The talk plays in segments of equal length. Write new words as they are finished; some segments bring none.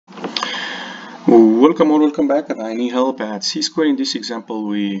Welcome or welcome back. I need help at c-square. In this example,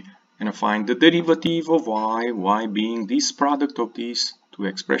 we're going to find the derivative of y being this product of these two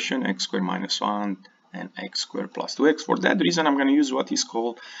expressions, x squared minus 1 and x squared plus 2x. For that reason, I'm going to use what is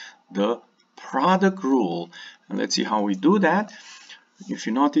called the product rule. And let's see how we do that. If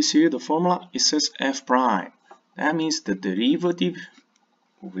you notice here, the formula, it says f prime. That means the derivative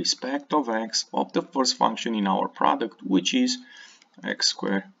with respect of x of the first function in our product, which is x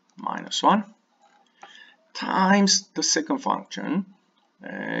squared minus 1. Times the second function,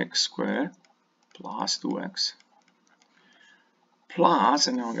 x squared plus 2x, plus,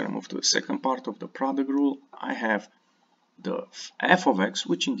 and now I'm going to move to the second part of the product rule. I have the f of x,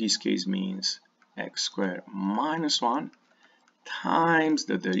 which in this case means x squared minus 1, times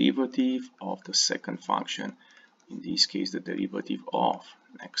the derivative of the second function, in this case the derivative of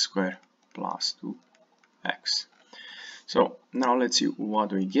x squared plus 2x. So now let's see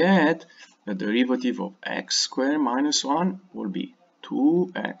what we get. The derivative of x squared minus 1 will be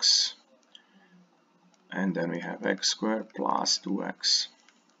 2x, and then we have x squared plus 2x,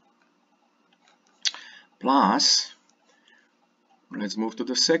 plus, let's move to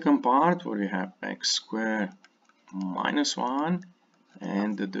the second part where we have x squared minus 1,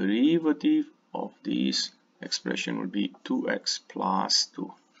 and the derivative of this expression will be 2x plus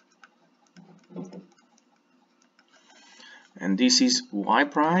 2. And this is y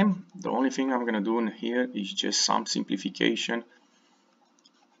prime. The only thing I'm going to do in here is just some simplification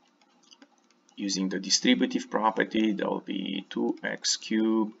using the distributive property. That will be 2x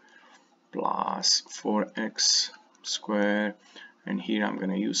cubed plus 4x squared, and here I'm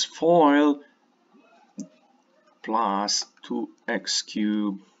going to use FOIL plus 2x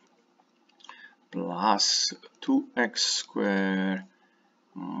cubed plus 2x squared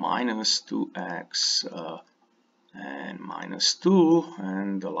minus 2x and minus 2,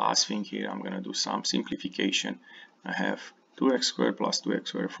 and the last thing here I'm going to do some simplification. I have 2x squared plus 2x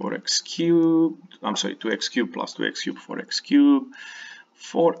squared 4x cubed, 2x cubed plus 2x cubed 4x cubed,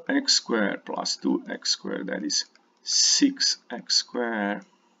 4x squared plus 2x squared, that is 6x squared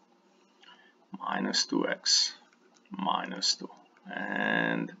minus 2x minus 2,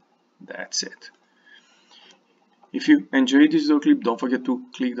 and that's it. If you enjoyed this video clip, don't forget to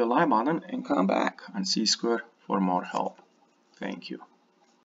click the like button and come back and c-square for more help. Thank you.